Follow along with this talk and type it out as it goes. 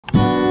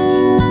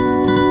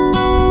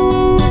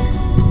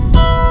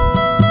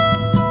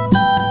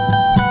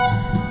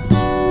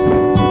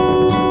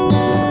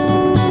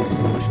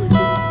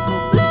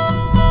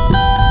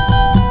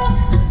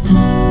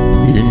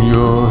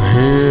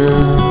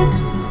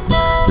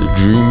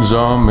stars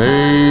are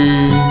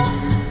made,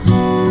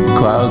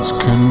 clouds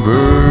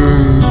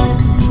converge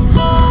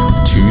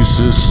to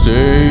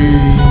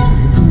sustain.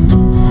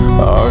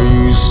 Are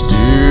you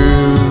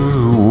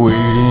still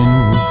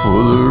waiting for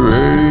the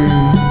rain?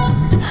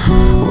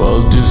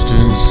 While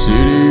distant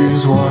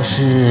cities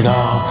wash it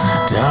all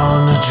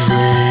down the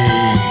drain.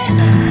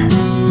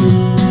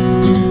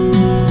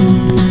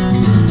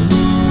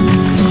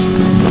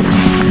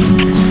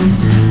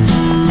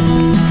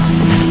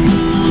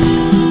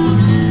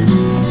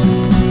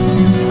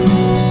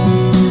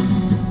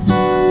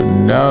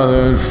 Now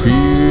that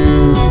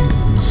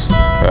fields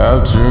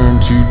have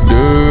turned to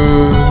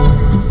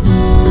dust,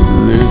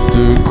 let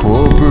the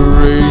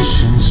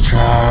corporations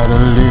try to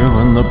live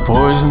on the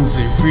poisons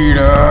they feed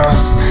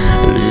us.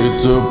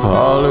 Let the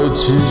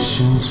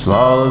politicians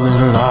follow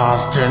their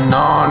laws to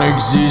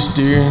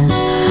non-existence.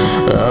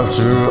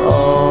 After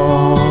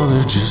all,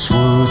 they're just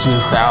words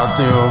without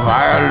their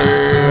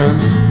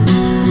violence.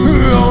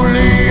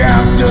 Only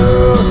after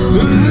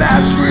the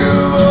last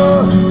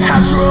river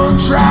has run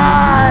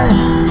dry,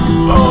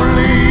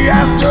 only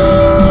after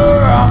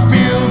our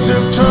fields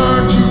have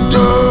turned to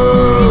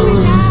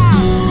dust,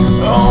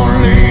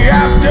 only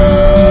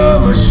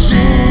after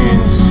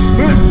machines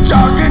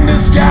darken the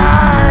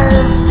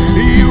skies,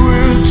 you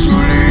will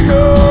truly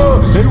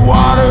know that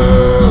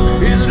water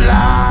is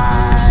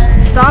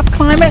life. Stop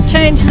climate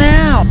change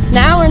now.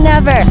 Now or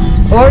never.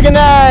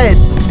 Organize.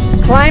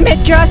 Climate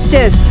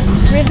justice.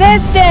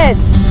 Resistance.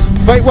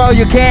 Fight while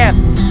you can.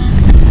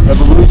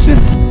 Revolution.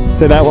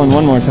 Say that one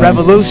more time.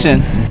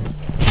 Revolution.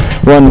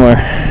 One more.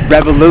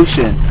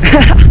 Revolution.